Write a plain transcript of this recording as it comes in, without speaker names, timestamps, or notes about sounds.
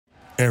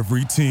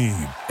Every team,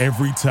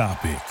 every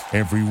topic,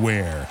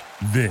 everywhere.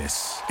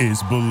 This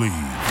is Believe.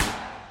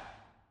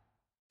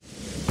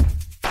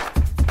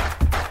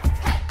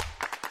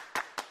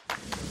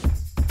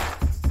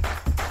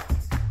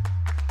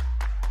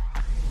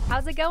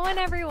 How's it going,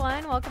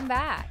 everyone? Welcome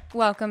back.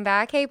 Welcome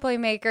back. Hey,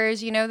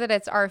 Playmakers. You know that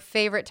it's our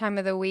favorite time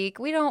of the week.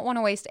 We don't want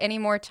to waste any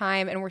more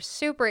time, and we're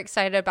super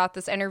excited about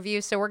this interview,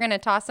 so we're going to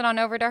toss it on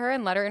over to her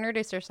and let her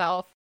introduce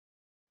herself.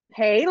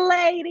 Hey,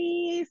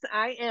 ladies.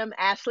 I am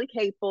Ashley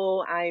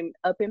Capel. I'm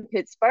up in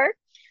Pittsburgh.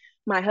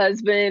 My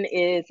husband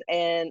is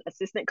an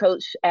assistant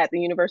coach at the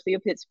University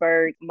of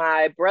Pittsburgh.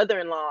 My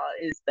brother-in-law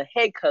is the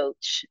head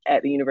coach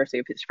at the University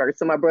of Pittsburgh.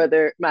 So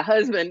my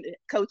husband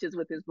coaches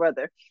with his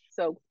brother.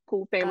 So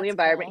cool family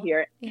environment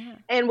here. Yeah.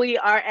 And we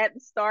are at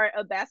the start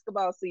of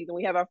basketball season.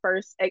 We have our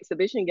first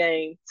exhibition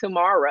game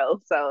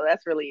tomorrow. So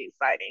that's really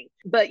exciting.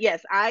 But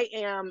yes, I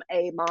am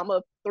a mom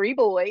of 3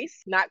 boys,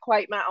 not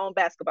quite my own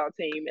basketball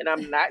team, and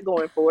I'm not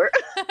going for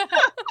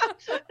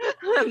it.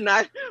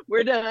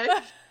 We're done.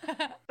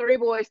 3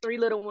 boys, 3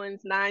 little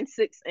ones, 9,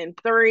 6, and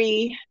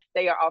 3.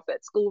 They are off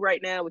at school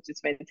right now, which is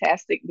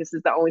fantastic. This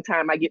is the only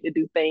time I get to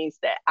do things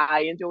that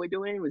I enjoy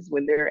doing was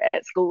when they're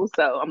at school.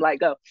 So I'm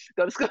like, go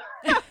to school.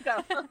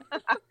 Go.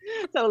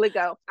 Totally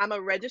go. I'm a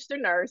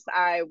registered nurse.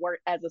 I work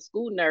as a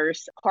school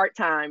nurse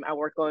part-time. I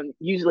work on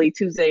usually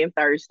Tuesday and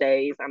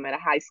Thursdays. I'm at a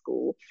high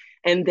school.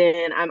 And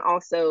then I'm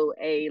also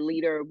a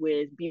leader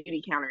with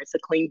Beauty Counter. It's a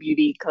clean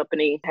beauty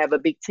company. I have a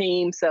big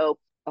team. So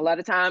a lot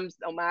of times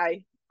on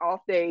my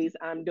off days,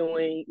 I'm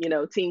doing,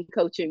 team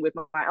coaching with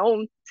my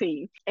own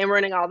team and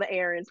running all the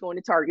errands, going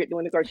to Target,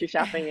 doing the grocery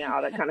shopping and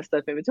all that kind of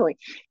stuff in between.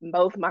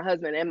 Both my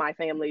husband and my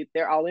family,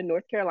 they're all in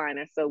North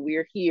Carolina. So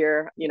we're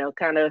here,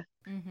 kind of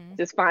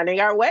just finding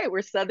our way.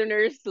 We're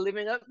Southerners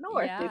living up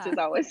north, which is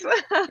always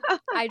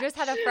I just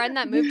had a friend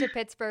that moved to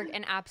Pittsburgh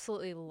and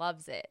absolutely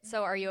loves it.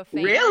 So are you a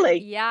fan? Really?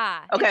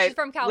 Yeah. Okay. She's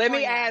from California. Let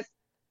me ask.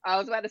 I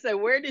was about to say,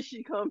 where did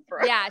she come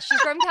from? Yeah,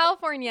 she's from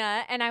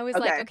California. And I was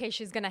like, okay,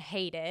 she's going to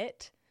hate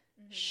it.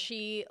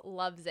 She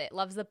loves it,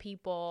 loves the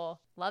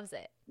people, loves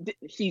it.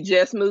 She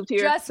just moved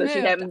here? Just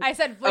moved. I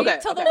said,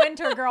 wait till the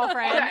winter,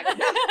 girlfriend.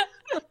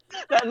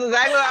 That's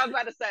exactly what I was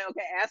about to say.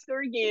 Okay, ask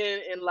her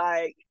again in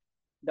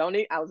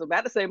I was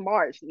about to say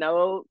March.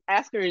 No,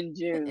 ask her in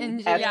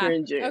June. Ask her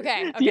in June.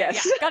 Okay.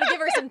 Yes. Yeah. Gotta give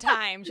her some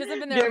time. She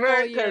hasn't been there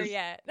a full year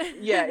yet.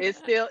 Yeah,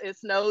 it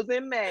snows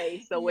in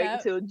May, so wait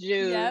until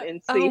June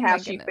and see how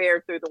she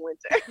fared through the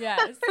winter.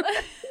 Yes.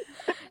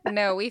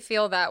 No, we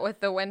feel that with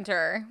the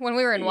winter. When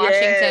we were in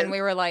Washington,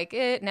 we were like,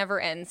 it never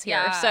ends here.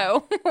 Yeah.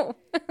 So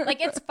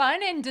it's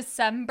fun in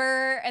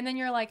December, and then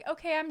you're like,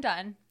 okay, I'm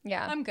done.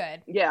 Yeah. I'm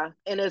good. Yeah.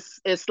 And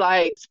it's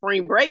like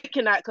spring break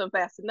cannot come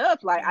fast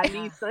enough. Like I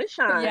need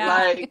sunshine.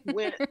 Yeah.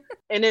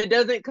 And it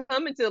doesn't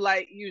come until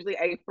usually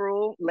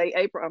April, late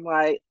April. I'm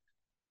like,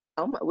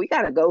 oh my, we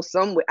gotta go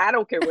somewhere. I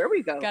don't care where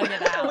we go. Gotta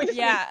get out. We just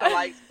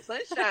need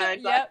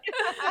sunshine. Yep.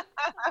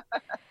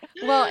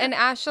 Well, and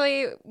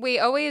Ashley, we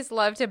always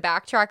love to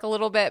backtrack a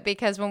little bit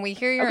because when we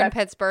hear you're in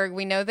Pittsburgh,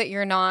 we know that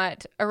you're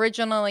not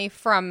originally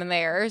from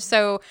there.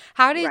 So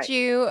how did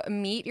you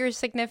meet your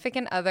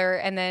significant other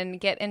and then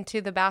get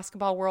into the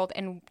basketball world?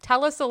 And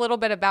tell us a little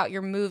bit about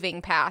your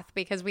moving path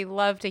because we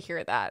love to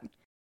hear that.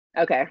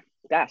 Okay.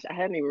 Gosh, I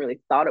hadn't even really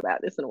thought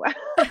about this in a while.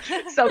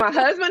 So my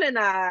husband and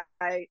I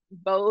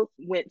both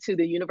went to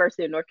the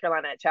University of North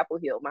Carolina at Chapel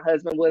Hill. My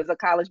husband was a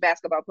college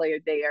basketball player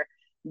there.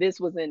 This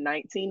was in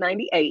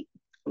 1998.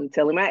 I'm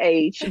telling my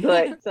age,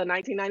 but so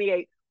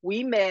 1998,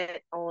 we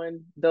met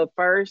on the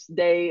first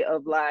day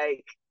of I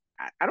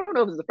don't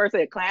know if it was the first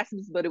day of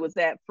classes, but it was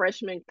that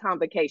freshman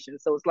convocation.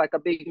 So it's like a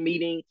big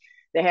meeting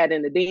they had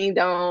in the Dean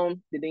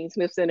Dome, the Dean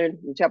Smith Center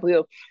in Chapel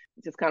Hill,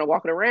 just kind of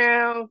walking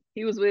around.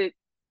 He was with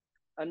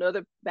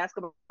another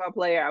basketball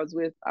player. I was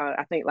with,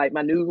 I think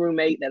my new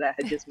roommate that I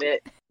had just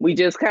met. We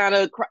just kind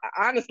of,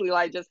 honestly,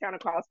 just kind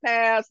of crossed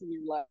paths. We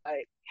were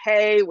like,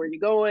 hey, where you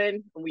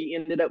going? And we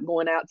ended up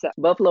going out to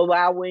Buffalo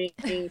Wild Wings.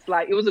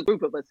 It was a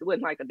group of us. It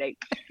wasn't like a date.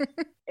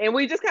 And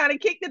we just kind of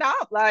kicked it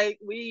off.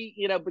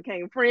 We,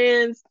 became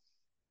friends.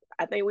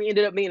 I think we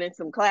ended up being in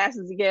some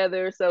classes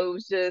together. So it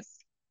was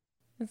just,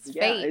 it's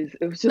fate.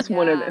 It was just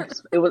one of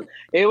those.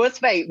 It was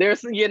fate.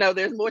 There's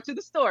more to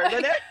the story,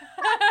 but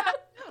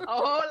a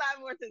whole lot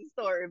more to the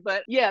story.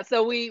 But yeah,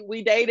 so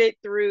we dated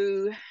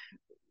through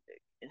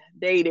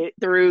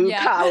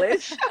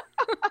college.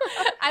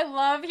 I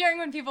love hearing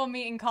when people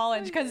meet in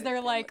college because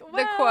they're like,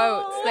 well. The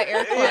quotes, the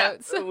air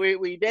quotes. Yeah,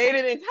 we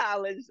dated in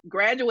college,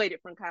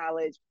 graduated from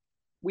college.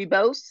 We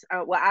both,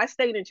 I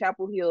stayed in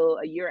Chapel Hill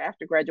a year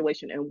after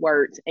graduation and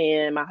worked,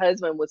 and my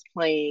husband was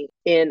playing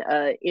in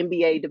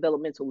NBA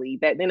Developmental League.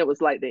 Back then it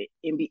was like the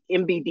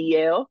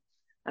NBDL.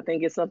 I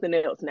think it's something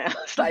else now.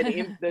 It's like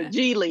the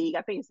G League.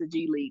 I think it's the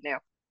G League now.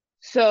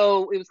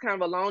 So it was kind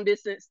of a long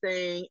distance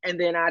thing. And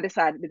then I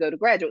decided to go to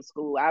graduate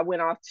school. I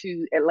went off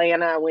to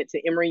Atlanta. I went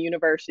to Emory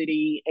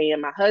University,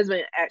 and my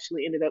husband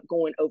actually ended up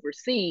going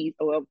overseas.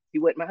 Well, he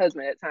wasn't my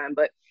husband at the time,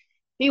 but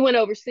he went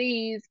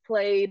overseas,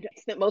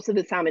 spent most of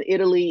the time in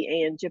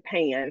Italy and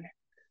Japan.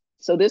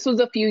 So this was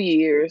a few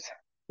years.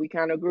 we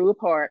kind of grew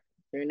apart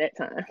during that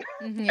time.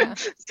 Yeah.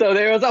 So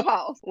there was a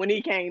pause. When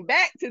he came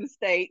back to the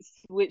States,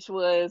 which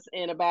was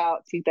in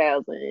about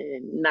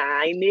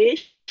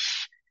 2009-ish,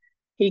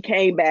 he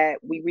came back,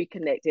 we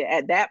reconnected.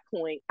 At that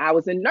point, I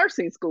was in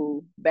nursing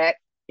school back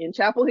in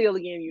Chapel Hill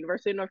again,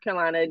 University of North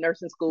Carolina,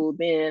 nursing school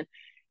then.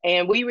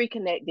 And we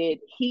reconnected.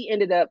 He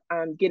ended up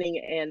getting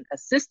an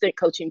assistant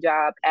coaching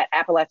job at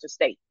Appalachian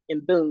State in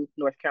Boone,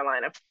 North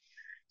Carolina.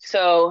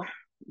 So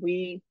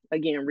we,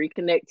 again,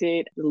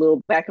 reconnected, a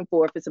little back and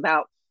forth. It's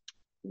about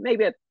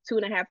maybe a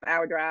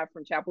 2.5-hour drive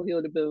from Chapel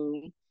Hill to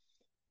Boone.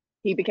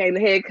 He became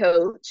the head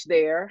coach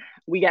there.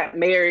 We got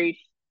married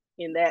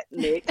in that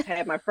mix,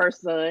 had my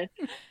first son.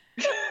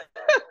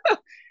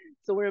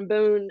 So we're in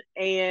Boone,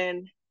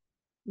 and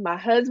my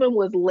husband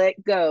was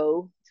let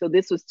go. So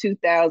this was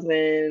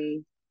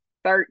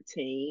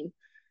 2013.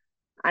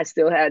 I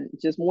still had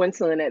just one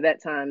son at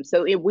that time.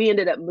 So we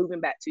ended up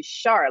moving back to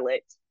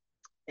Charlotte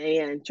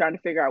and trying to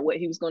figure out what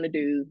he was going to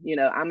do. You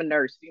know, I'm a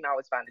nurse. You can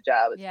always find a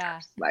job as a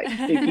nurse. Like,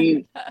 if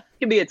you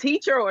can be a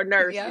teacher or a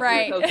nurse,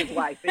 right, a coach's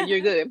wife, and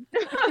you're good.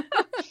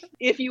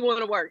 If you want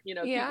to work, you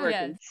know, keep working.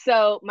 Yes.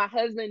 So my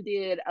husband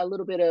did a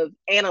little bit of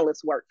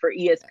analyst work for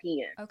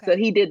ESPN. Okay. So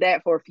he did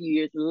that for a few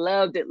years.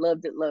 Loved it,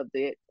 loved it, loved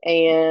it.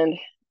 And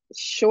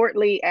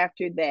shortly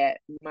after that,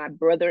 my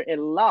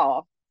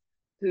brother-in-law,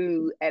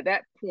 who at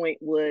that point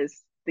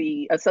was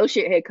the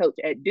associate head coach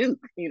at Duke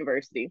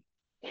University,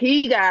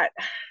 he got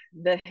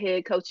the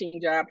head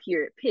coaching job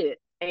here at Pitt,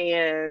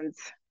 and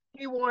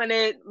he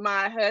wanted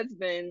my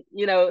husband,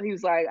 you know, he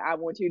was like, I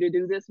want you to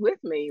do this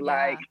with me. Yeah.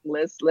 Like,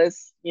 let's,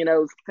 you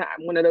know,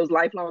 one of those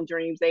lifelong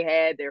dreams they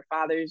had, their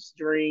father's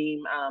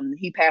dream.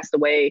 He passed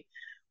away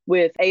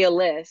with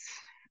ALS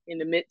in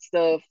the midst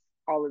of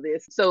all of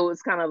this. So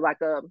it's kind of like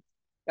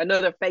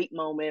another fate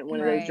moment,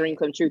 one of those dream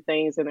come true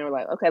things. And they were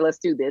like, okay, let's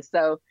do this.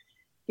 So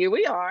here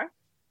we are.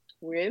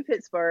 We're in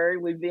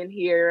Pittsburgh. We've been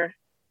here.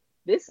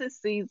 This is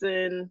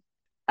season,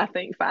 I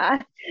think,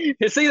 5.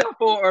 It's either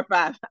 4 or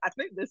 5. I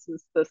think this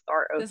is the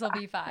start of. This will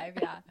be 5,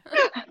 yeah.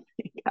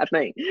 I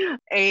think.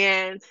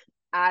 And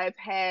I've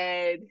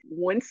had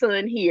one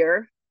son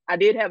here. I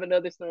did have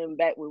another son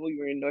back when we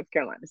were in North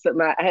Carolina. So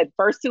I had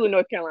first 2 in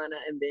North Carolina,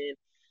 and then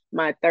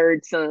my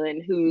third son,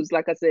 who's,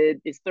 like I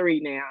said, is 3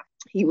 now.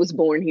 He was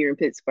born here in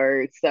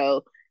Pittsburgh.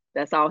 So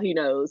that's all he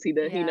knows. He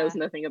knows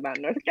nothing about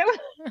North Carolina.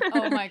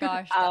 Oh my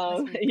gosh.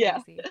 Yeah.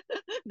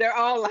 They're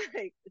all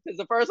like, because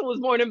the first one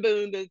was born in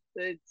Boone,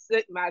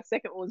 my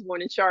second one was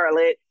born in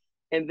Charlotte,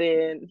 and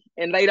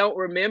they don't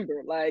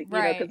remember, like, you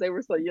know, because they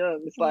were so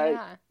young. It's like,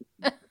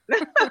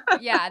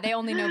 yeah, they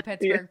only know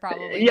Pittsburgh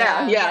probably.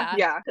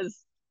 Yeah. Because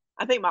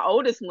I think my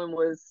oldest one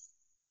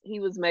he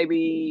was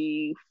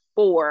maybe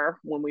 4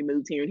 when we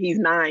moved here, and he's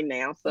 9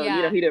 now. So,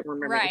 you know, he didn't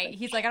remember. Right. Anything.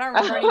 He's like, I don't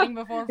remember anything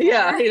before 4.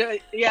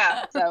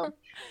 Yeah. So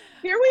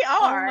here we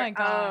are. Oh my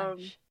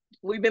gosh.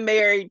 We've been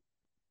married.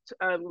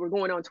 We're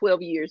going on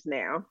 12 years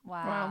now.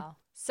 Wow.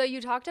 So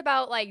you talked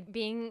about like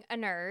being a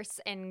nurse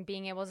and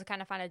being able to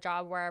kind of find a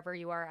job wherever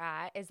you are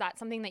at. Is that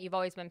something that you've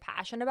always been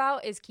passionate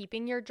about, is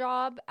keeping your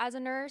job as a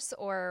nurse,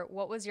 or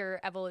what was your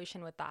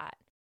evolution with that?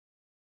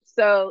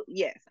 So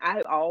yes,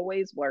 I've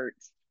always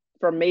worked.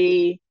 For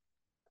me,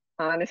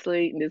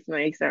 honestly, this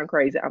may sound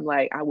crazy, I'm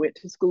like, I went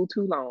to school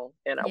too long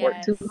and I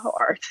worked too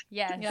hard.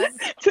 Yes.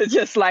 To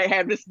just like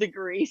have this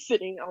degree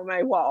sitting on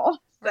my wall.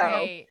 So,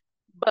 right.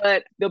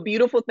 But the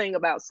beautiful thing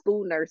about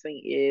school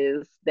nursing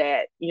is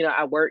that, you know,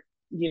 I work,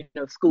 you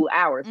know, school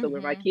hours. So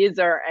when my kids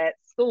are at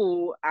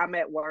school, I'm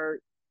at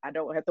work. I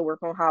don't have to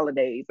work on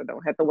holidays. I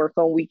don't have to work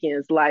on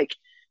weekends. Like,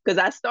 because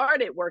I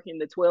started working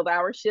the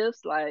 12-hour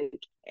shifts, like,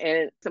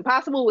 and it's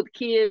impossible with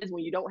kids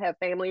when you don't have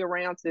family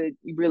around to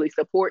really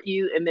support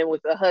you. And then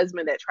with a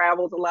husband that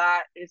travels a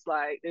lot, it's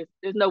like,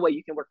 there's no way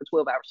you can work a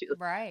 12-hour shift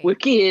with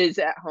kids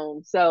at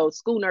home. So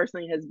school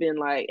nursing has been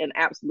like an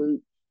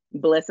absolute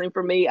blessing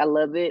for me. I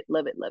love it,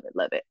 love it, love it,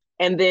 love it.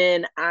 And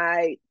then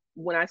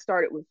when I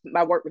started with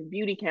my work with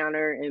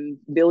Beautycounter and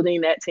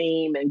building that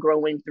team and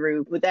growing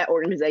through with that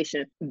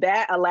organization,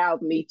 that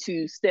allowed me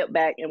to step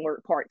back and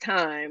work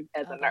part-time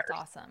as a nurse. That's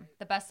awesome.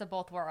 The best of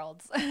both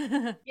worlds.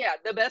 Yeah,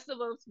 the best of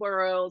both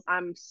worlds.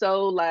 I'm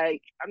so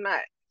like, I'm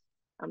not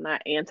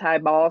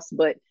anti-boss,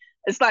 but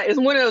it's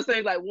one of those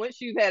things, like,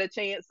 once you've had a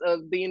chance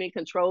of being in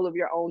control of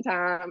your own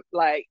time,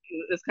 like,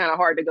 it's kind of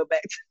hard to go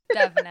back to.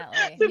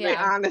 Definitely. To be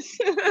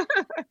honest.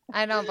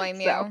 I don't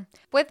blame you.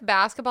 With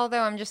basketball,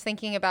 though, I'm just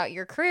thinking about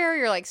your career.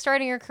 You're like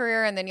starting your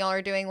career and then y'all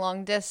are doing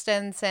long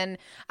distance. And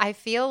I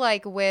feel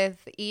like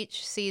with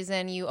each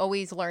season, you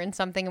always learn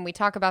something. And we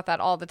talk about that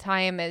all the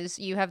time, is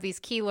you have these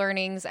key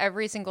learnings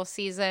every single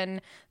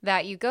season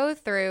that you go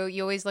through.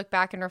 You always look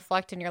back and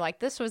reflect and you're like,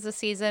 this was a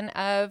season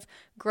of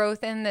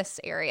growth in this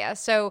area.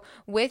 So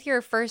with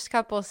your first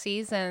couple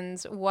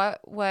seasons, what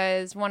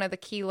was one of the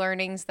key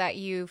learnings that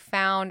you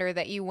found or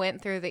that you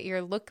went through that you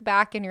look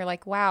back and you're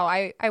like, wow,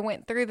 I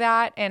went through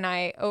that and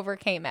I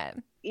overcame it?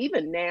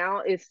 Even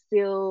now, it's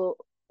still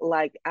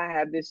like I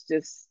have this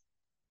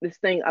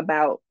thing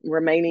about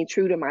remaining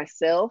true to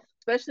myself,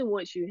 especially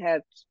once you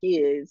have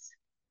kids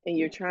and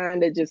you're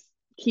trying to just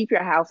keep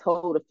your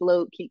household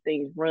afloat, keep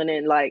things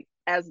running. Like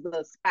as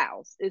the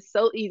spouse, it's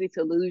so easy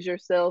to lose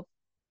yourself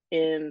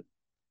in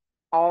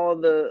all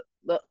the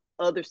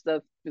other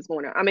stuff that's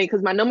going on. I mean,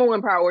 because my number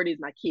one priority is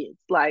my kids.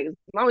 Like as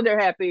long as they're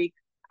happy,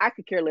 I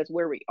could care less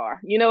where we are.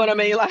 You know what I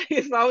mean? Like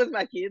as long as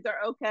my kids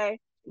are okay.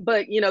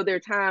 But there are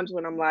times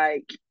when I'm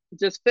like,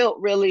 just felt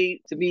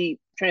really, to be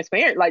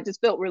transparent, like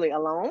just felt really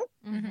alone.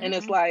 And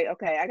it's like,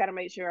 okay, I got to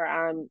make sure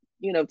I'm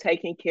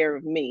taking care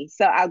of me.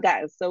 So I've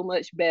gotten so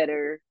much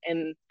better,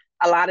 and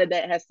a lot of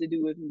that has to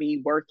do with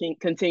me working,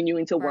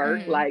 continuing to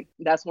work. Like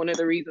that's one of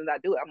the reasons I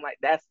do it. I'm like,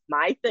 that's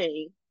my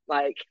thing.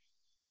 Like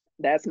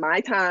that's my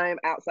time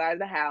outside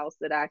the house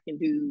that I can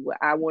do what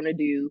I want to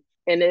do.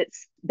 And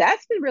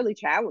that's been really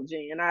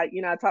challenging. And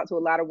I talk to a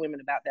lot of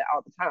women about that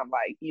all the time.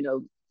 Like,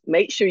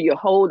 make sure you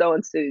hold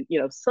on to,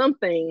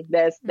 something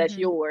that's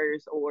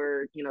yours,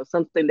 or,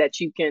 something that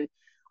you can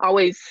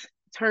always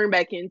turn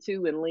back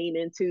into and lean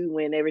into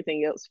when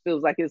everything else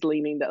feels like it's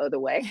leaning the other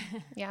way.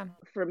 Yeah.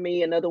 For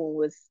me, another one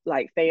was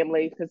like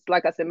family. Because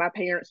like I said, my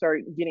parents are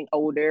getting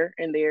older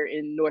and they're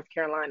in North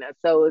Carolina.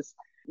 So it's,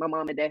 my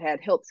mom and dad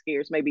had health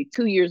scares maybe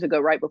 2 years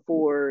ago, right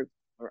before,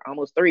 or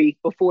almost 3,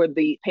 before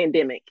the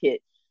pandemic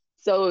hit.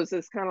 So it's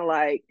just kind of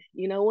like,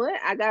 you know what?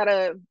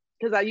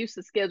 Because I used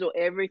to schedule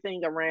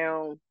everything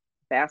around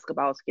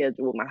basketball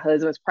schedule, my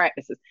husband's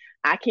practices.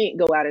 I can't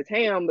go out of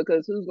town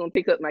because who's going to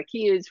pick up my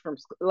kids from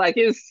school? Like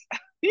it's,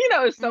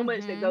 there's so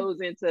much that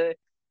goes into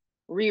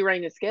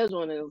rearranging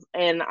scheduling.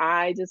 And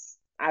I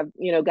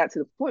got to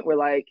the point where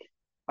like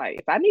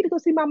if I need to go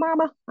see my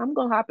mama, I'm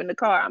gonna hop in the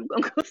car. I'm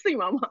gonna go see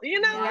my mom.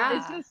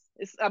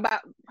 It's about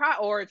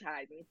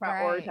prioritizing,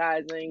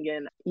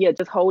 and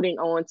just holding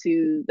on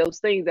to those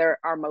things that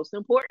are most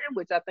important,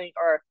 which I think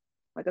are,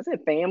 like I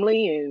said,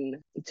 family and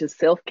just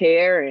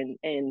self-care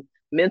and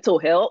mental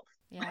health.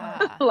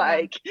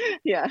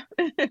 Yeah.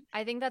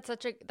 I think that's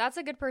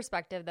a good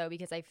perspective though,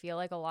 because I feel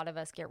like a lot of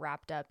us get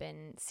wrapped up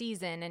in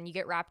season, and you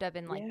get wrapped up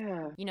in like,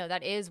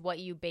 that is what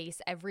you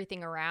base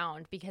everything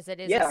around, because it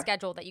is a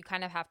schedule that you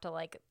kind of have to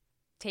like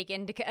take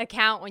into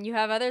account when you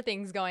have other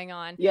things going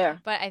on. Yeah.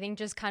 But I think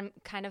just kind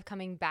of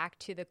coming back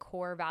to the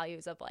core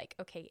values of like,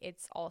 okay,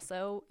 it's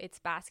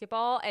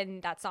basketball,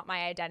 and that's not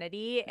my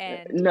identity.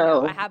 And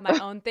I have my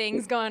own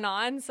things going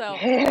on. So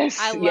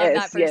I love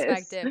that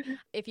perspective. Yes.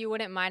 If you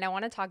wouldn't mind, I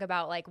want to talk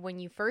about like when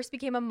you first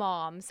became a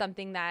mom,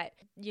 something that,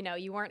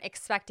 you weren't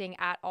expecting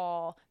at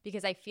all,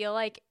 because I feel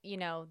like,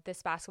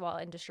 this basketball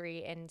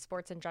industry and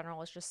sports in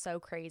general is just so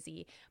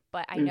crazy.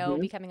 But I know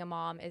becoming a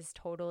mom is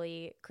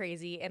totally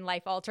crazy and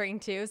life altering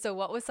too. So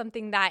what was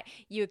something that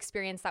you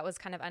experienced that was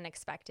kind of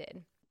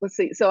unexpected? Let's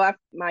see. So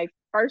my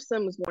first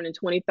son was born in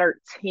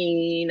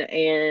 2013,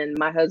 and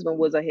my husband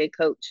was a head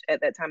coach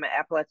at that time at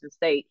Appalachian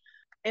State.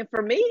 And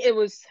for me,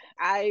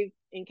 I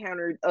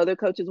encountered other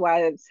coaches'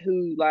 wives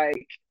who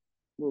like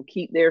will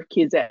keep their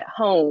kids at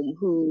home,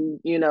 who,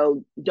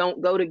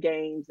 don't go to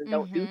games and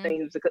don't do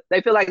things because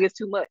they feel like it's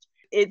too much.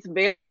 It's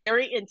very,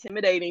 very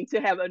intimidating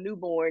to have a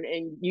newborn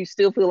and you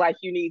still feel like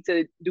you need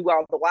to do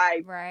all the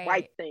wife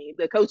things,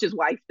 the coach's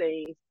wife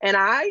things. And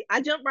I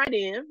jumped right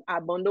in.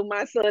 I bundled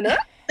my son up.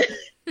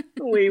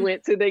 We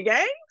went to the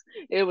games.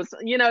 It was,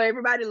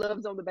 everybody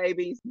loves on the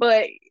babies.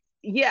 But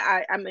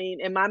yeah, I mean,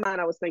 in my mind,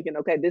 I was thinking,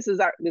 okay, this is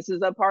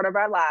a part of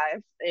our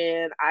lives.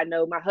 And I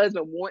know my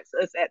husband wants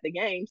us at the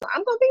game. So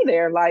I'm going to be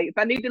there. Like if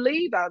I need to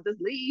leave, I'll just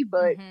leave.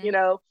 But,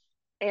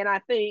 and I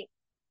think,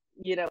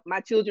 my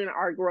children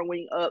are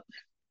growing up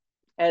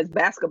as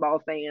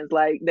basketball fans.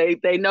 Like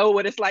they know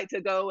what it's like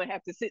to go and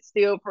have to sit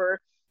still for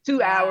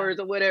 2 hours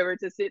or whatever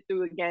to sit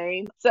through a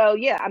game. So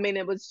yeah, I mean,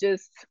 it was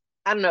just,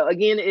 I don't know.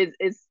 Again,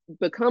 it's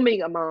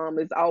becoming a mom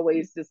is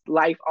always just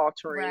life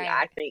altering.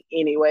 I think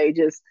anyway,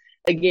 just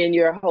again,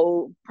 your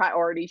whole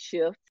priority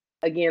shift.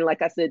 Again,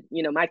 like I said,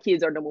 my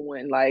kids are number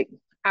one. Like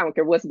I don't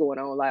care what's going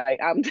on. Like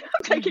I'm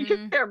taking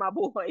care of my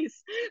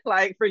boys.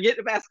 Like forget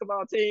the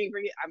basketball team.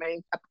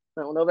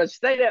 I don't know if I should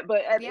say that,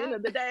 but at the end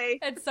of the day,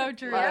 it's so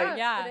true. Like,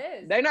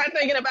 it is. They're not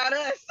thinking about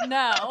us.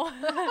 No.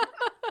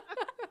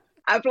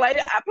 I play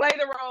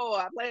the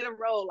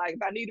role. Like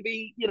if I need to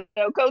be,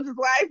 coach's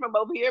wife, I'm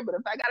over here. But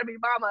if I gotta be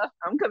mama,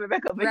 I'm coming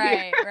back over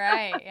here.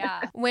 Right.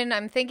 Yeah. When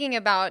I'm thinking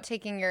about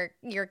taking your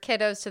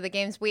kiddos to the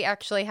games, we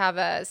actually have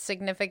a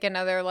significant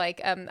other,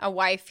 like a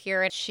wife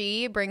here, and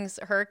she brings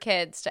her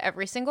kids to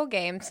every single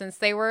game since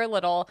they were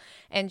little.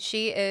 And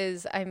she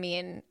is, I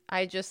mean,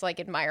 I just like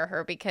admire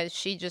her because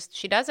she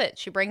does it.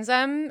 She brings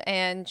them,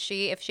 and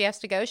if she has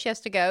to go, she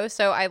has to go.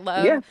 So I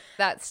love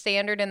that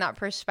standard and that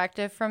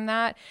perspective from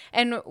that.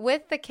 And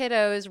with the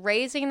kiddos,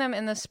 raising them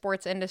in the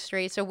sports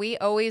industry, so we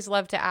always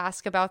love to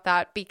ask about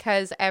that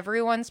because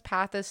everyone's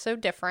path is so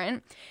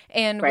different.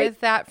 And with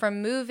that,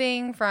 from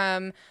moving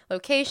from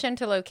location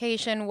to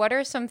location, what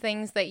are some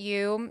things that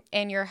you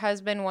and your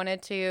husband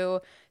wanted to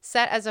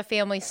set as a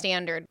family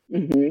standard?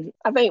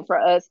 I think for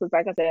us, because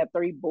like I said, I have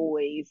 3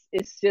 boys,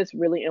 it's just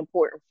really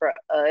important for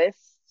us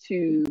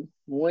to,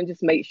 one,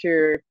 just make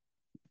sure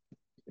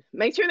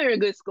they're in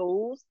good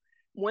schools.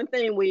 One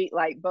thing we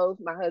like, both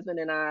my husband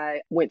and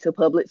I went to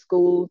public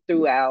school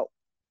throughout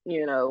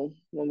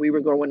when we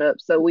were growing up.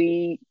 So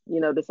we,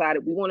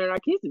 decided we wanted our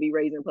kids to be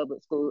raised in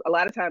public school. A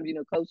lot of times,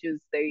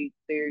 coaches, they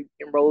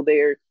enroll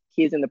their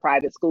kids in the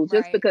private school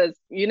just because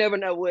you never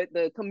know what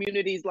the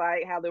community's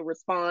like, how they'll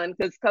respond.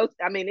 Because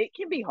it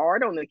can be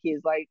hard on the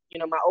kids. Like,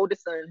 my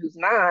oldest son who's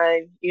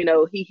 9,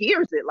 he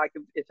hears it. Like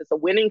if it's a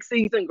winning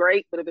season,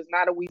 great. But if it's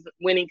not a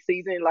winning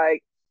season,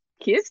 like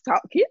kids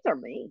are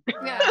mean.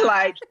 Yeah.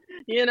 Like,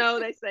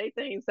 they say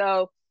things.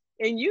 So,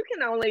 and you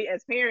can only,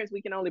 as parents,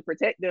 we can only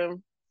protect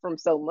them from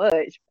so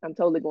much. I'm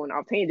totally going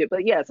off tangent,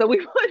 but yeah, so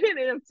we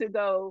wanted them to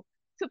go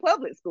to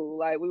public school.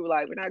 Like we were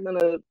like, we're not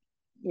gonna,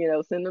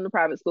 send them to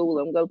private school.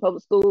 Let them go to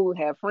public school,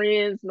 have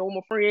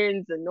normal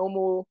friends, and a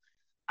normal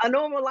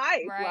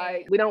life. Right.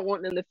 Like we don't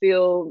want them to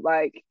feel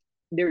like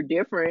they're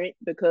different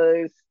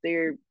because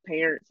their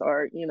parents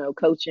are,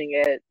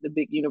 coaching at the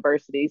big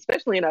university,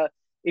 especially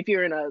if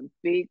you're in a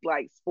big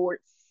like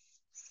sports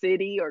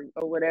city or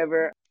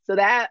whatever. So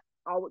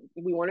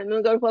we wanted them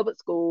to go to public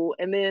school,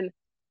 and then,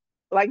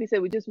 like we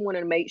said, we just wanted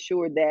to make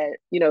sure that,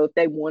 if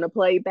they want to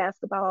play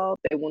basketball,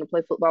 if they want to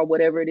play football,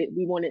 whatever it is,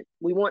 we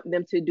want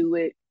them to do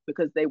it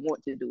because they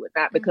want to do it,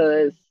 not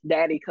because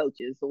daddy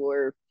coaches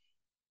or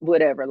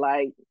whatever.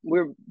 Like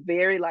we're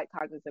very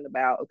cognizant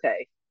about,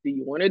 okay, do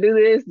you want to do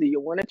this? Do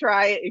you want to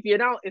try it? If you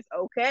don't, it's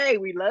okay.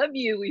 We love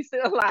you. We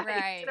still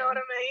right. You know what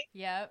I mean?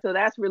 Yeah. So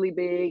that's really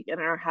big in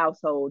our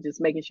household, just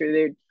making sure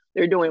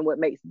they're doing what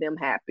makes them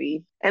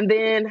happy. And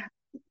then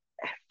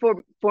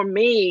for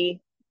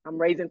me, I'm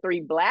raising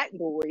 3 Black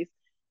boys.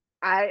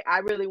 I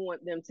really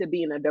want them to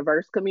be in a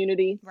diverse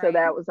community. Right. So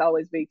that was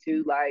always big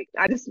too. Like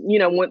I just,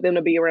 want them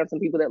to be around some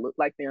people that look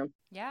like them.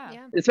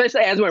 Yeah.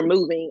 Especially as we're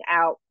moving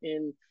out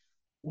in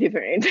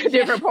different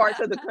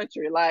parts of the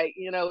country. Like,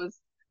 it's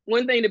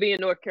one thing to be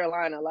in North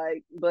Carolina,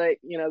 but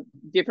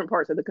different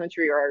parts of the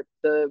country are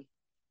the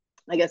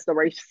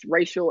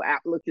racial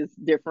outlook is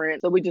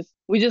different. So we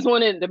just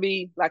want it to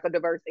be like a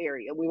diverse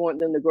area. We want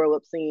them to grow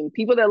up seeing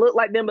people that look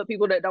like them, but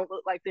people that don't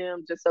look like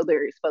them, just so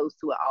they're exposed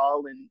to it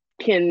all and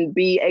can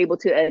be able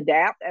to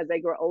adapt as they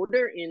grow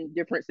older in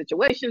different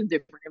situations,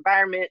 different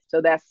environments.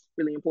 So that's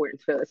really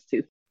important to us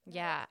too.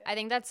 Yeah, I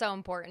think that's so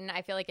important.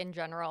 I feel like in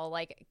general,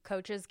 like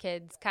coaches'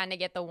 kids kind of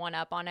get the one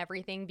up on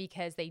everything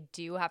because they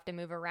do have to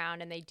move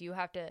around and they do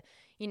have to,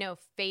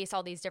 face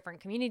all these different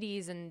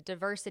communities and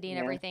diversity and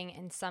everything.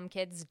 And some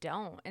kids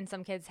don't. And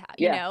some kids,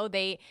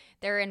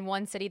 they're in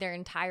one city their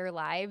entire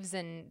lives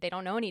and they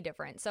don't know any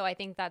different. So I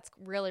think that's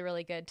really,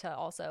 really good to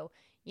also,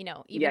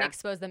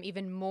 expose them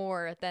even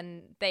more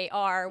than they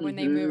are when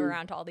they move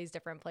around to all these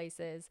different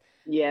places.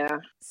 Yeah.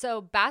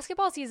 So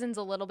basketball season's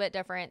a little bit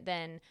different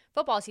than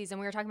football season.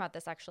 We were talking about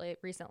this actually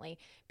recently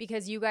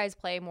because you guys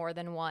play more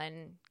than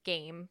one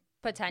game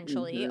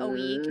potentially a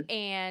week.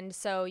 And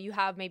so you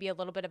have maybe a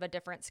little bit of a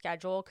different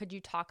schedule. Could you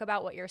talk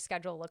about what your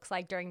schedule looks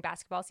like during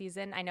basketball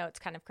season? I know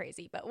it's kind of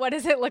crazy, but what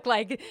does it look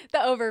like? The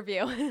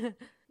overview.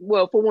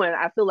 Well, for one,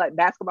 I feel like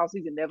basketball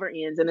season never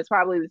ends, and it's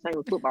probably the same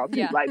with football too.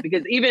 Yeah. Like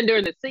because even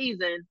during the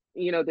season,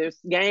 there's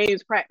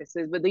games,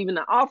 practices, but even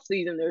the off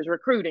season, there's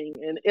recruiting,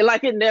 and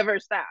it never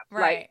stops.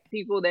 Right. Like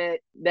people that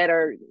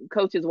are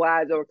coaches'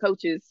 wives or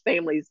coaches'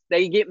 families,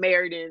 they get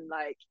married in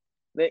like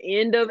the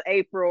end of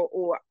April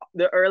or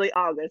the early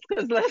August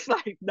because that's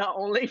like the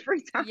only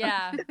free time.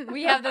 Yeah,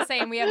 we have the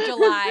same. We have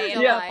July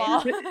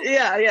and football.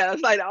 Yeah.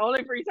 It's like the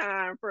only free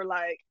time for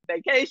like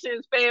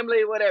vacations,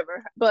 family,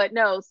 whatever. But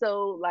no,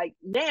 so like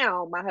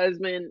now my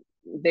husband,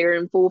 they're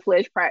in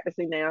full-fledged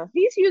practicing now.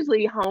 He's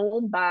usually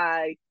home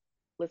by,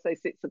 let's say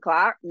 6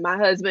 o'clock. My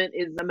husband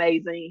is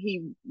amazing.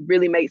 He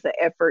really makes an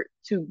effort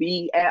to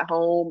be at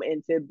home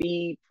and to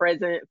be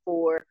present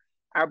for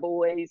our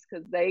boys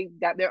because they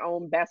got their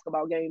own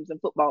basketball games and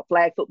football,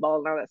 flag football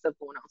and all that stuff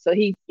going on. So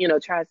he,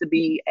 tries to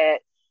be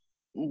at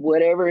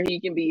whatever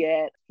he can be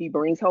at. He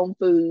brings home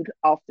food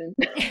often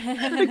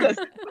because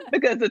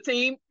the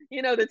team,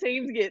 the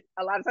teams get,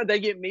 a lot of times they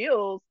get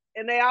meals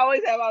and they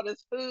always have all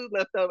this food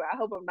left over. I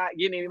hope I'm not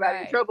getting anybody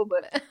in trouble,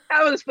 but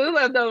have all this food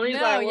left over. He's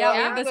like, well, we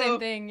have the same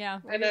thing. Yeah.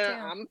 And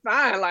I'm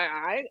fine. Like,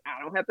 I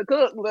don't have to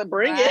cook, but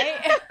bring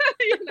it.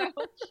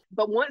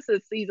 But once the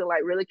season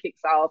like really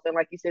kicks off, and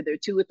like you said, there are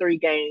 2 or 3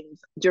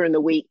 games during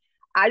the week,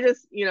 I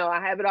just,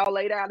 I have it all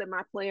laid out in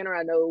my planner.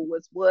 I know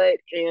what's what,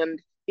 and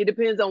it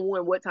depends on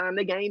what time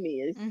the game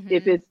is.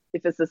 If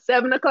it's a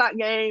 7 o'clock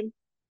game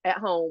at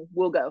home,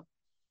 we'll go.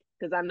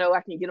 Because I know I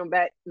can get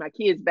my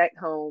kids back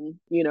home,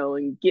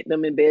 and get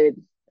them in bed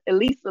at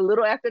least a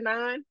little after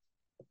 9.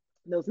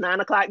 Those 9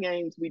 o'clock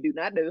games we do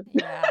not do.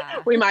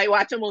 Yeah. We might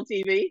watch them on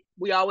TV.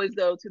 We always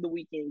go to the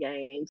weekend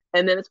games.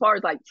 And then as far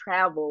as like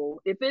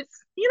travel, if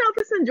it's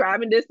in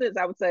driving distance,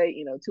 I would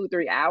say, 2 or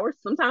 3 hours.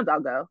 Sometimes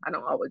I'll go. I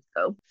don't always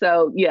go.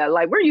 So yeah,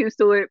 like we're used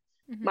to it.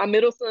 My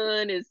middle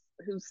son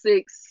who's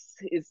 6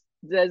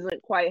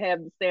 doesn't quite have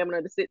the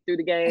stamina to sit through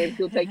the games.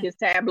 He'll take his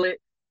tablet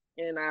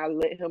and I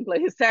let him play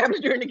his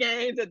tablet during the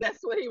games if that's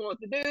what he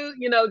wants to do,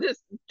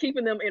 just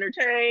keeping them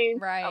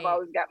entertained. Right. I've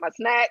always got my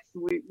snacks,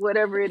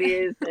 whatever it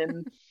is.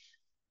 And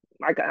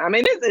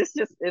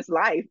it's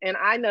life. And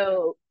I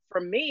know for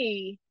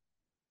me,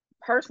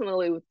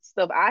 personally, with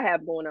stuff I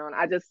have going on,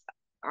 I just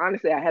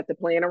honestly, I have to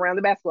plan around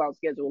the basketball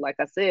schedule, like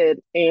I said.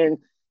 And,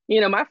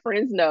 my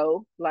friends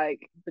know,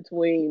 like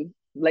between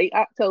late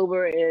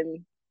October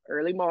and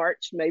early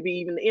March, maybe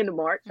even the end of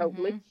March,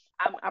 hopefully,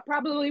 I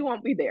probably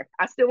won't be there.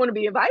 I still want to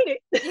be invited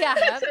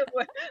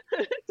to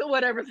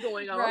whatever's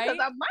going on, because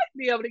I might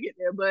be able to get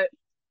there, but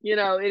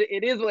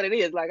it is what it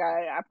is. Like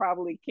I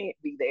probably can't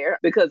be there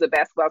because of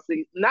basketball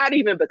season. Not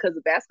even because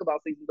of basketball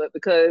season, but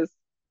because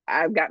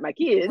I've got my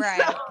kids.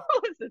 Right. So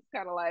it's just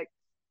kind of like,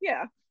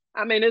 yeah.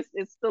 I mean,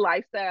 it's the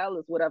lifestyle.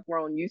 It's what I've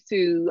grown used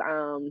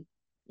to.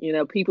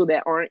 People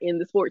that aren't in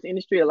the sports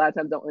industry a lot of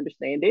times don't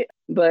understand it.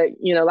 But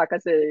like I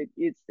said,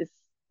 it's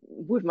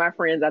with my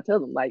friends. I tell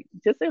them, like,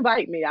 just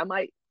invite me. I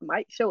might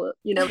show up.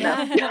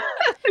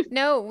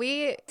 No,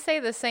 we say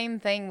the same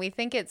thing. We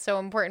think it's so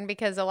important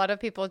because a lot of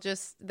people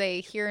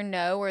they hear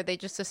no, or they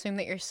just assume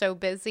that you're so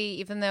busy,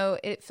 even though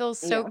it feels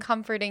so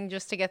comforting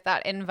just to get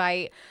that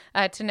invite,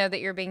 to know that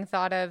you're being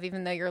thought of,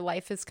 even though your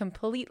life is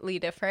completely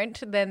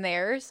different than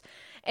theirs.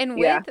 And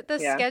with the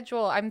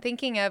schedule, I'm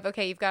thinking of,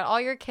 okay, you've got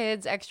all your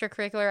kids'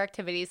 extracurricular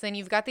activities, then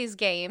you've got these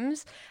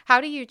games.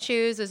 How do you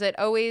choose? Is it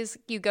always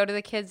you go to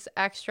the kids'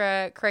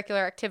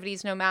 extracurricular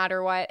activities no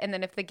matter what, and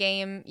then if the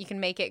game, you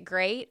can make it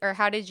great? Or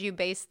how did you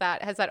base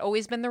that? Has that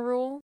always been the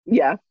rule?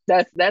 Yeah,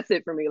 that's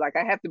it for me. Like,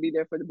 I have to be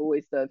there for the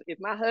boys' stuff. If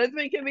my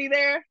husband can be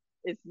there,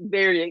 it's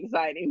very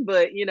exciting.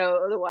 But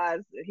otherwise,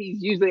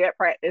 he's usually at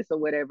practice or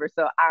whatever.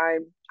 So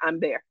I'm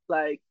there.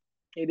 Like,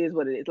 it is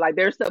what it is. Like,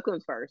 their stuff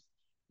comes first.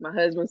 My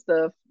husband's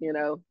stuff,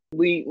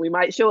 we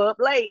might show up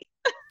late,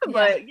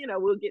 but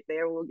we'll get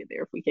there. We'll get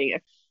there if we can.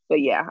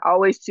 But yeah, I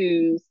always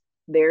choose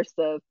their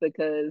stuff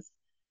because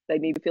they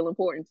need to feel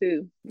important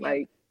too,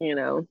 like,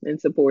 and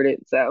support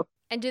it. So.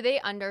 And do they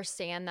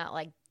understand that,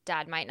 like,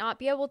 dad might not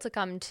be able to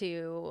come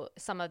to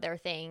some of their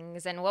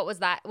things? And what was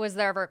that? Was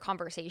there ever a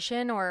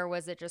conversation, or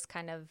was it just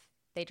kind of,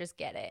 they just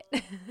get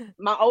it?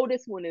 My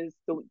oldest one is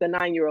the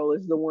 9-year-old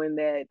is the one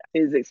that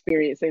is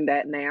experiencing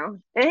that now.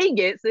 And he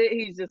gets it.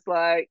 He's just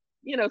like,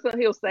 so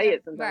he'll say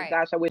it sometimes. Right.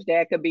 Gosh, I wish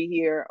dad could be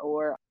here.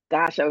 Or,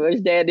 gosh, I wish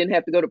dad didn't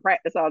have to go to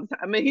practice all the time.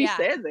 I mean, he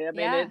says it. I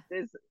mean,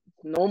 it's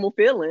normal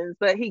feelings,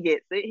 but he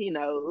gets it. He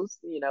knows,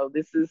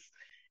 this is,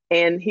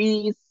 and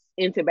he's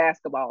into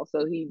basketball.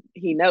 So he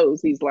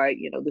knows. He's like,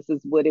 this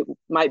is what it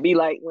might be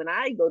like when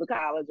I go to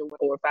college,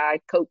 or if I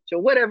coach or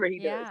whatever he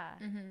does.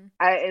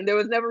 And there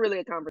was never really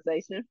a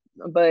conversation.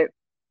 But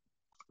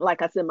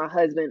like I said, my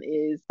husband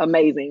is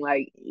amazing.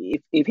 Like,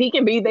 if he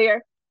can be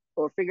there,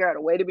 or figure out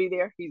a way to be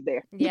there, he's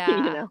there.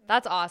 Yeah,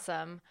 that's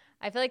awesome.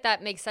 I feel like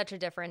that makes such a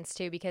difference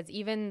too, because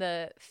even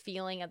the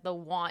feeling of the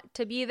want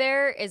to be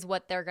there is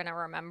what they're going to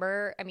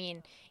remember. I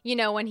mean,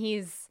 when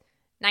he's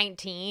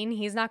 19,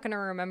 he's not going to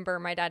remember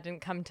my dad didn't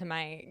come to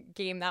my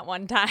game that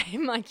one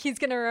time. Like, he's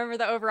going to remember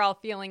the overall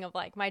feeling of,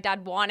 like, my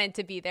dad wanted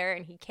to be there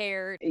and he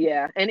cared.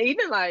 Yeah. And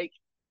even like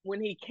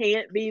when he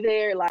can't be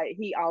there, like,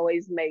 he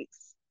always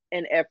makes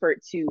an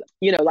effort to,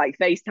 like,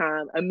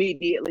 FaceTime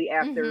immediately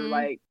after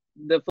like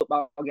the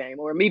football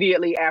game, or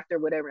immediately after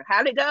whatever.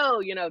 How'd it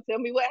go? Tell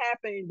me what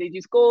happened. Did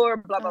you score?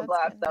 Blah, blah,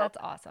 blah. So that's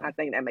awesome. I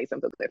think that makes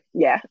them feel good.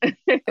 Yeah.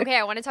 Okay,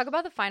 I want to talk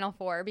about the Final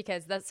Four,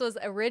 because this was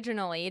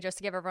originally, just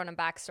to give everyone a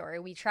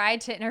backstory, we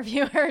tried to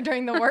interview her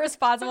during the worst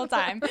possible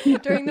time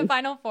during the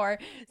Final Four.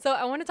 So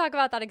I want to talk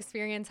about that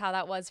experience, how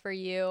that was for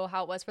you,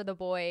 how it was for the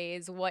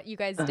boys, what you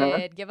guys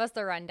did. Give us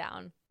the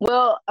rundown.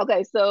 Well,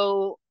 okay,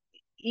 so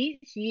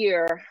each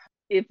year,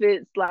 if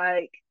it's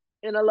like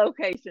in a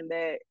location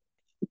that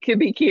could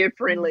be kid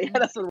friendly,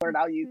 that's the word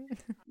I'll use,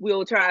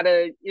 we'll try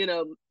to,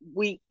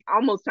 we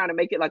almost try to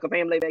make it like a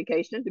family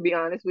vacation, to be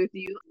honest with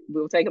you.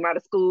 We'll take them out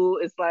of school.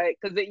 It's like,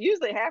 because it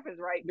usually happens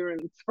right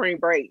during spring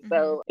break,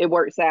 so it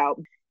works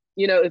out.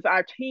 If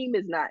our team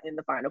is not in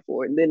the Final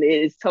Four, then it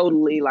is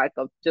totally like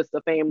just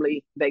a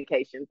family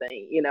vacation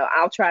thing.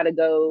 I'll try to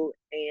go,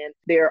 and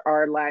there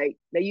are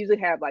they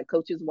usually have like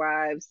coaches'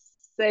 wives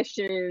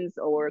sessions,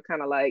 or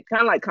kind of like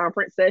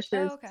conference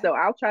sessions. Oh, okay. So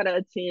I'll try to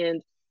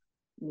attend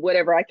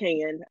whatever I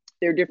can.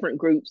 There are different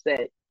groups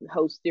that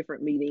host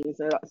different meetings,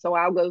 so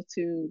I'll go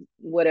to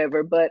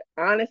whatever. But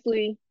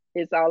honestly,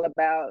 it's all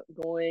about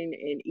going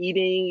and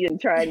eating and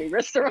trying new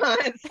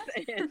restaurants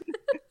and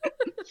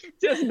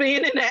just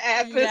being in the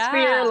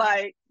atmosphere.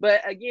 Like,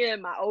 but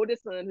again, my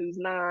oldest son, who's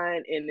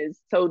 9 and is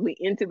totally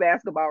into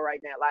basketball right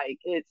now, like,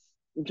 it's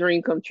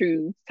dream come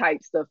true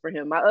type stuff for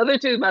him. My other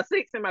two, my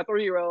 6 and my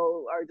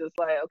 3-year-old, are just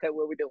like, okay,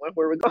 what are we doing?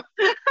 Where are we going?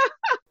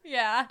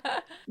 Yeah.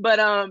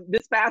 But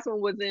this past one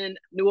was in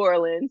New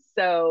Orleans.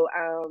 So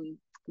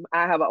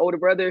I have an older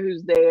brother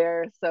who's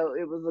there. So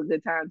it was a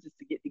good time just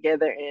to get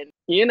together. And,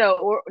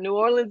 New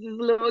Orleans is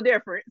a little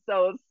different.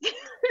 So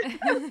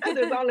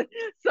there's only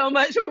so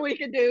much we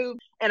can do.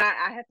 And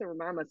I have to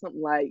remind myself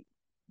something, like,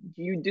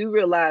 you do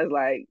realize,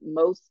 like,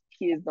 most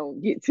kids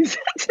don't get to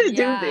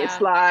do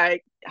this.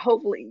 Like,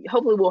 hopefully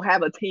we'll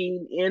have a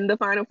team in the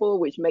Final Four,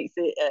 which makes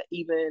it an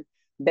even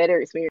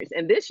better experience.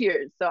 And this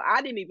year, so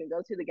I didn't even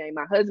go to the game.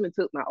 My husband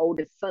took my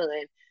oldest son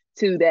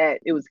to that.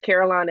 It was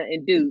Carolina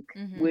and Duke,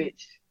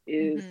 which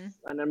is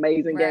an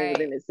amazing game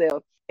within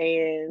itself.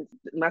 And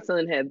my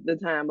son had the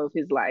time of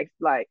his life.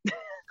 Like,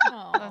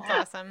 oh,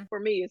 that's awesome. For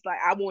me, it's like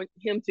I want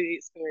him to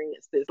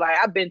experience this. Like,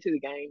 I've been to the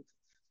games,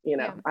 you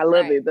know, I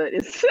love it, but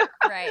it's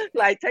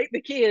like, take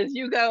the kids,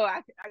 you go, I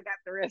got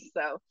the rest.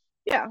 So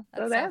yeah,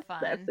 that's fun.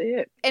 That's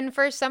it. And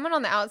for someone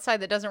on the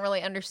outside that doesn't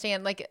really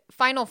understand, like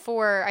Final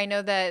Four, I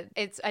know that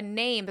it's a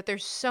name, but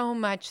there's so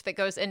much that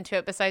goes into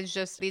it besides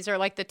just these are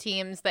like the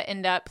teams that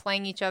end up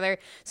playing each other.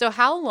 So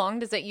how long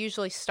does it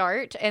usually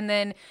start? And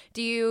then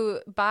do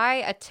you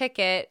buy a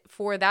ticket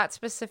for that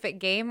specific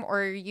game,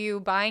 or are you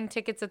buying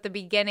tickets at the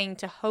beginning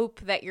to hope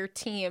that your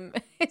team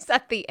is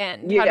at the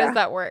end? How does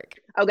that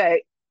work?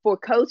 Okay. For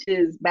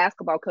coaches,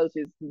 basketball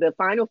coaches, the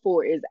Final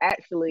Four is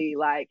actually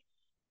like,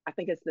 I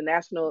think it's the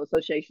National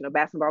Association of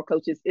Basketball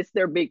Coaches. It's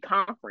their big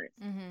conference.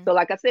 So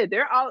like I said,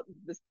 they're all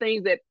the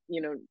things that,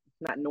 you know,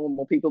 not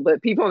normal people,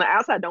 but people on the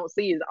outside don't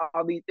see is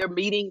all these, their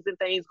meetings and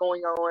things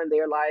going on.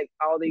 They're like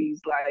all these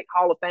like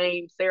Hall of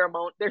Fame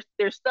ceremony.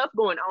 There's stuff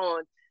going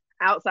on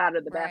outside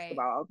of the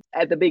basketball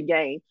at the big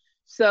game.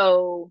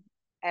 So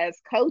as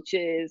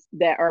coaches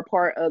that are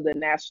part of the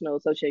National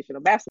Association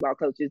of Basketball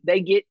Coaches, they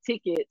get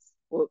tickets.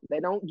 Well, they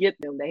don't get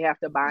them. They have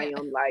to buy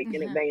them like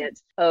in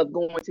advance of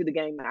going to the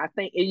game. I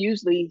think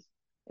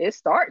it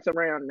starts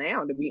around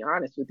now, to be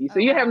honest with you. So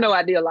you have no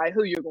idea like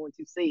who you're going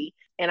to see.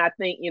 And I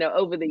think, you know,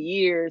 over the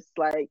years,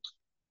 like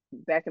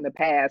back in the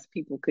past,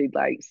 people could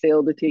like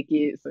sell the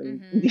tickets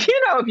and,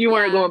 you know, if you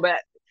weren't going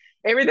back.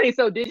 Everything's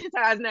so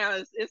digitized now.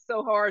 It's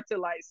so hard to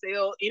like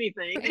sell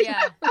anything.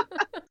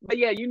 But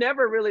yeah, you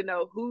never really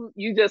know who.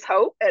 You just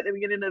hope at the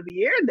beginning of the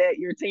year that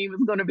your team is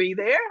going to be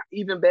there.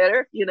 Even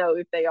better, you know,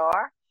 if they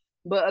are.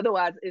 But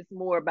otherwise, it's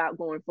more about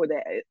going for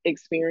that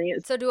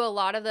experience. So do a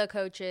lot of the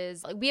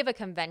coaches, like we have a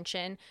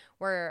convention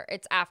where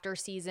it's after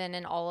season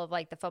and all of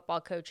like the football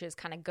coaches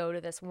kind of go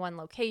to this one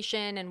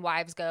location and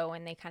wives go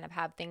and they kind of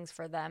have things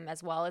for them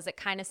as well. Is it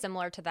kind of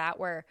similar to that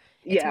where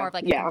it's more of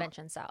like a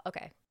convention style?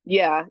 Okay.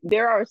 Yeah,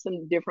 there are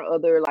some different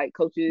other like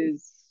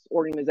coaches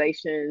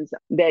organizations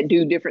that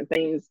do different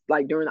things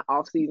like during the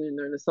off season,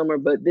 during the summer.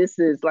 But this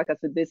is, like I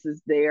said, this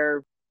is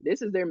their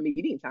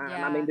meeting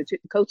time. I mean, the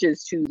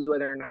coaches choose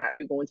whether or not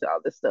to go into all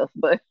this stuff,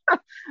 but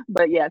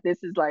yeah, this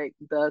is like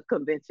the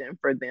convention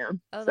for them.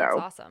 Oh, that's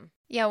awesome.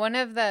 Yeah, one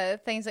of the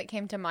things that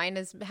came to mind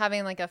is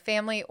having like a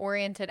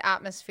family-oriented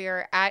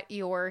atmosphere at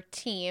your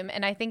team,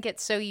 and I think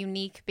it's so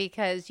unique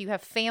because you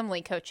have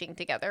family coaching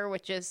together,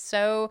 which is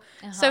so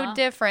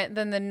different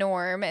than the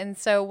norm. And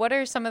so what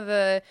are some of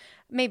the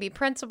maybe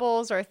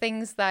principles or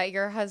things that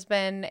your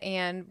husband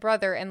and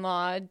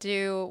brother-in-law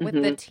do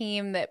with the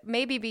team that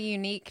maybe be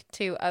unique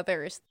to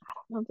others? I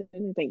don't think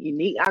anything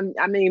unique.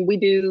 I mean, we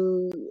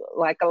do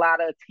like a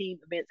lot of team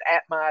events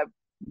at my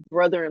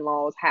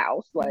brother-in-law's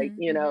house, like,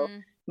 you know,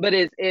 but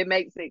it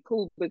makes it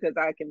cool because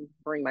I can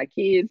bring my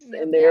kids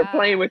and they're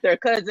playing with their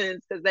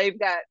cousins because they've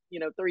got, you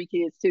know, 3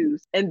 kids too.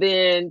 And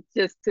then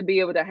just to be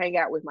able to hang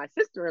out with my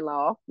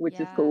sister-in-law, which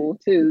is cool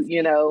too,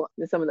 you know,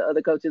 and some of the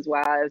other coaches'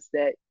 wives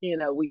that, you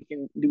know, we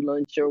can do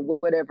lunch or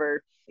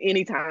whatever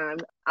anytime.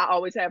 I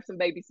always have some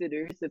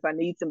babysitters if I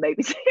need some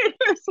babysitters,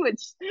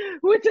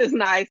 which is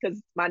nice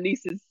because my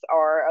nieces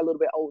are a little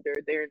bit older.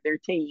 They're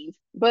teens.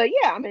 But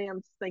yeah, I mean,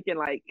 I'm just thinking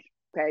like,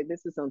 okay,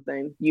 this is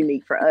something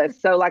unique for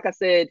us. So like I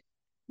said,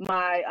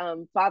 my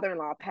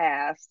father-in-law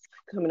passed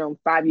coming on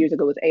 5 years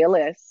ago with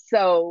ALS.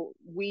 So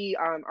we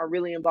are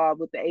really involved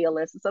with the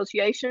ALS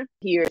Association.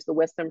 Here's the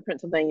Western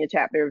Pennsylvania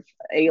chapter of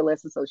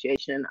ALS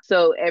Association.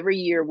 So every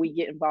year we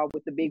get involved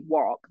with the big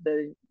walk,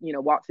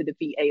 Walk to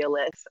Defeat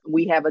ALS.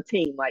 We have a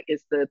team, like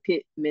it's the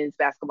Pitt men's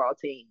basketball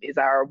team is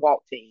our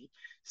walk team.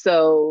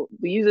 So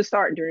we usually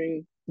start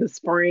during the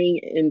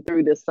spring and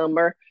through the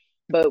summer.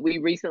 But we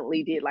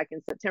recently did, like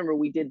in September,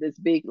 we did this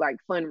big like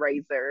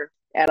fundraiser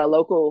at a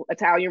local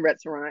Italian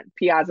restaurant,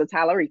 Piazza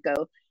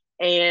Tallarico.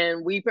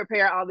 And we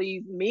prepare all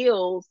these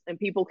meals and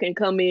people can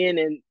come in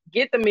and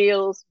get the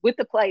meals with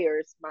the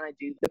players, mind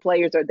you. The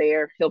players are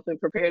there helping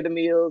prepare the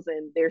meals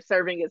and they're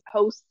serving as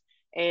hosts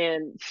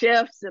and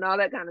chefs and all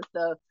that kind of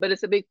stuff. But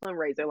it's a big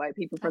fundraiser. Like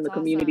people from the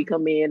community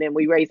come in and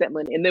we raise that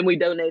money and then we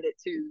donate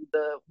it to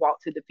the Walk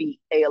to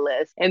Defeat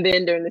ALS. And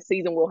then during the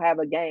season, we'll have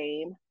a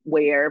game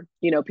where,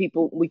 you know,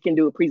 we can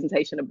do a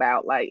presentation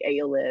about like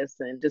ALS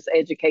and just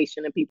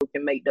education and people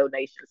can make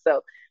donations.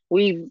 So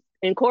we've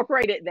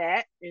incorporated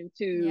that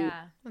into,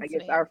 I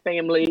guess, our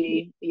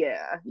family.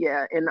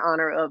 In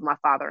honor of my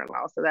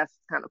father-in-law. So that's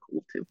kind of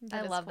cool too.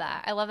 I love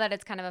that. I love that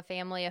it's kind of a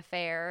family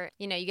affair.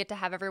 You know, you get to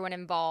have everyone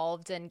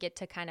involved and get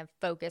to kind of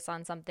focus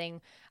on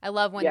something. I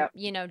love when,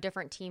 you know,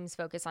 different teams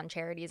focus on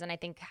charities. And I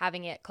think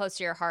having it close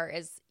to your heart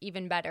is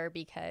even better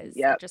because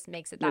it just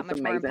makes it that much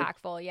more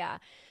impactful. Yeah.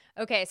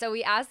 Okay, so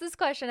we ask this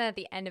question at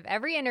the end of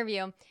every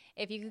interview.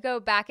 If you could go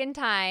back in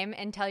time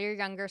and tell your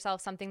younger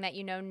self something that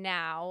you know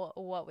now,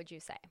 what would you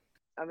say?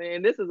 I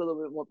mean, this is a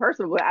little bit more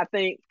personal, but I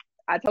think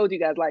I told you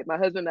guys, like, my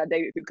husband and I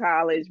dated through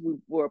college. We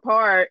were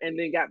apart and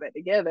then got back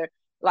together.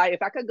 Like,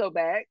 if I could go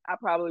back, I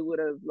probably would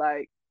have,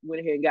 like,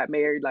 went ahead and got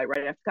married, like,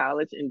 right after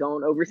college and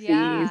gone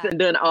overseas and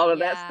done all of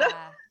that stuff.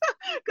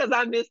 because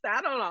I missed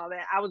out on all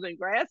that. I was in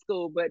grad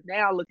school, but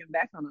now looking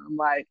back on it, I'm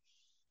like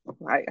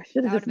I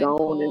should have just gone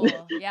cool.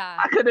 and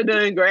I could have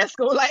done grad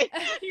school. Like,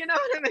 you know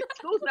what I mean?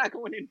 School's not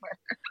going anywhere.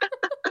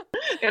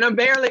 And I'm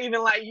barely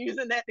even like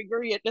using that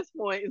degree at this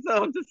point.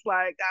 So I'm just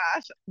like,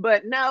 gosh.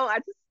 But no,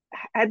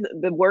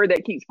 the word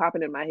that keeps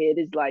popping in my head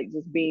is like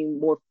just being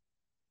more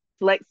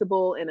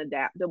flexible and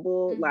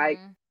adaptable. Mm-hmm. Like,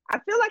 I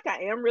feel like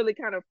I am really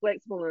kind of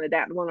flexible and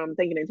adaptable. And I'm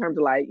thinking in terms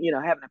of like, you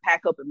know, having to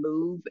pack up and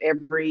move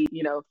every,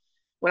 you know,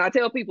 when I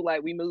tell people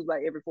like we move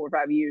like every 4 or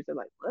 5 years, they're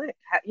like, what?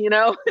 You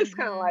know, it's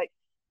kind of like,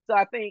 so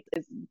I think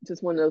it's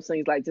just one of those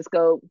things, like just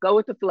go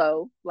with the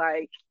flow.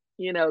 Like,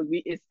 you know,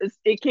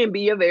 it can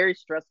be a very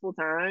stressful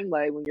time,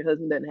 like when your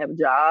husband doesn't have a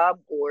job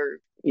or,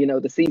 you know,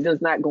 the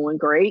season's not going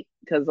great,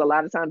 because a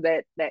lot of times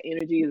that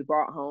energy is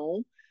brought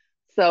home.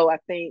 So I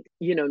think,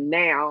 you know,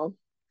 now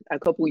a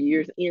couple of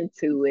years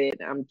into it,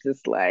 I'm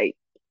just like,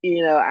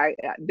 you know,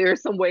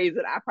 there's some ways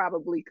that I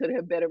probably could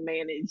have better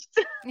managed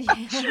my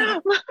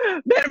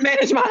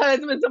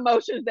husband's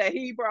emotions that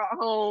he brought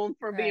home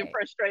from being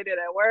frustrated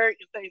at work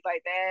and things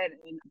like that,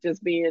 and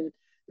just being,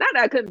 not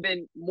that I couldn't have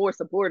been more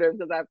supportive,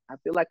 because I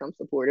feel like I'm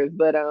supportive,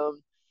 but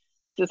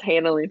just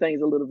handling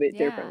things a little bit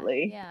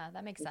differently. Yeah,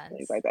 that makes sense.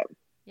 Things like that.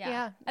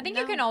 Yeah. I think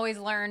you can always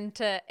learn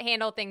to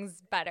handle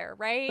things better,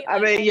 right? I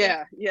mean,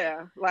 yeah.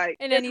 Like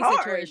in any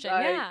situation,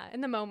 like,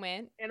 in the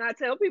moment. And I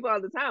tell people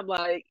all the time,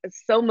 like,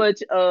 so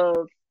much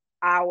of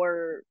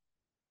our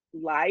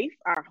life,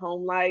 our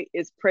home life,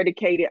 is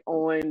predicated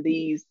on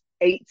these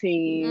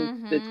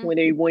 18 to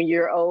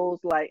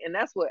 21-year-olds. Like, and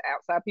that's what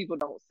outside people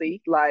don't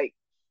see. Like,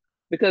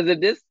 because if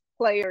this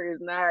player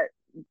is not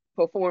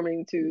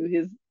performing to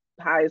his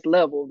highest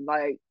level,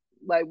 like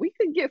we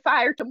could get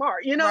fired tomorrow.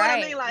 You know what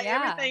I mean? Like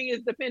everything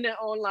is dependent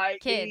on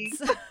like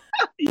kids.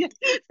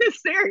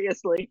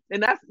 Seriously.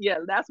 And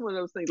that's one of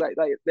those things like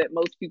that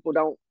most people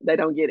don't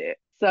get it.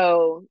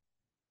 So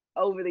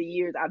over the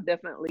years, I've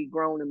definitely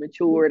grown and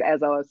matured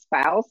as a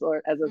spouse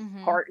or as a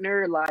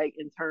partner, like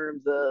in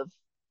terms of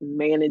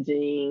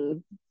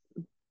managing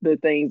the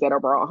things that are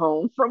brought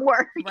home from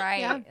work.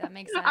 Right. That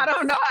makes sense. I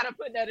don't know how to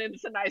put that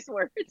into nice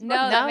words. No,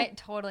 that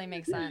totally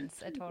makes sense.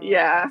 It totally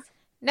does.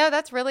 No,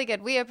 that's really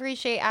good. We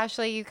appreciate,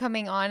 Ashley, you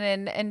coming on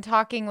and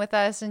talking with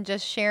us and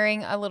just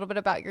sharing a little bit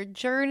about your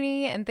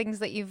journey and things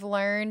that you've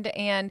learned.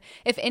 And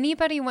if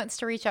anybody wants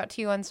to reach out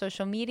to you on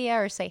social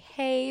media or say,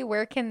 hey,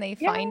 where can they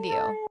find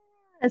you?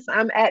 Yes,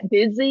 I'm at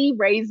Busy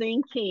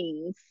Raising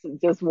Kings.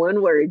 Just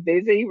one word,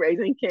 Busy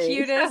Raising Kings.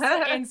 Cutest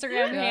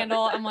Instagram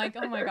handle. I'm like,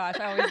 oh my gosh,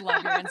 I always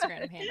love your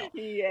Instagram handle.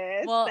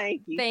 Yes, well,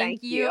 thank you.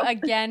 Thank you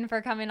again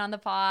for coming on the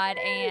pod.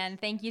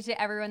 And thank you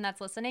to everyone that's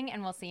listening.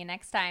 And we'll see you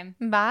next time.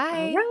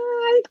 Bye. All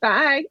right,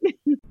 bye.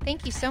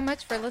 Thank you so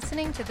much for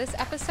listening to this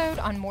episode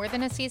on More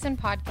Than a Season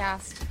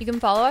Podcast. You can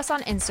follow us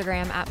on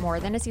Instagram at More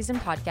Than a Season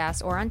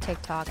Podcast or on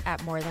TikTok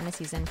at More Than a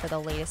Season for the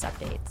latest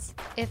updates.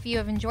 If you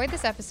have enjoyed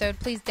this episode,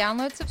 please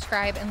download,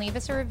 subscribe, and leave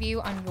us a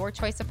review on your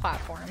choice of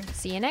platform.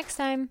 See you next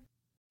time.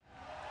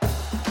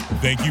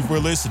 Thank you for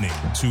listening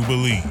to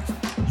Believe.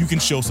 You can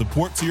show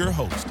support to your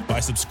host by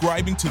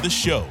subscribing to the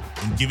show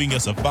and giving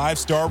us a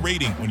 5-star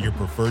rating on your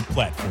preferred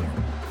platform.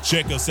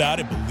 Check us out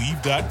at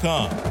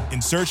Believe.com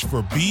and search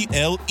for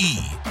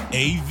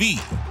BLEAV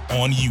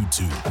on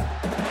YouTube.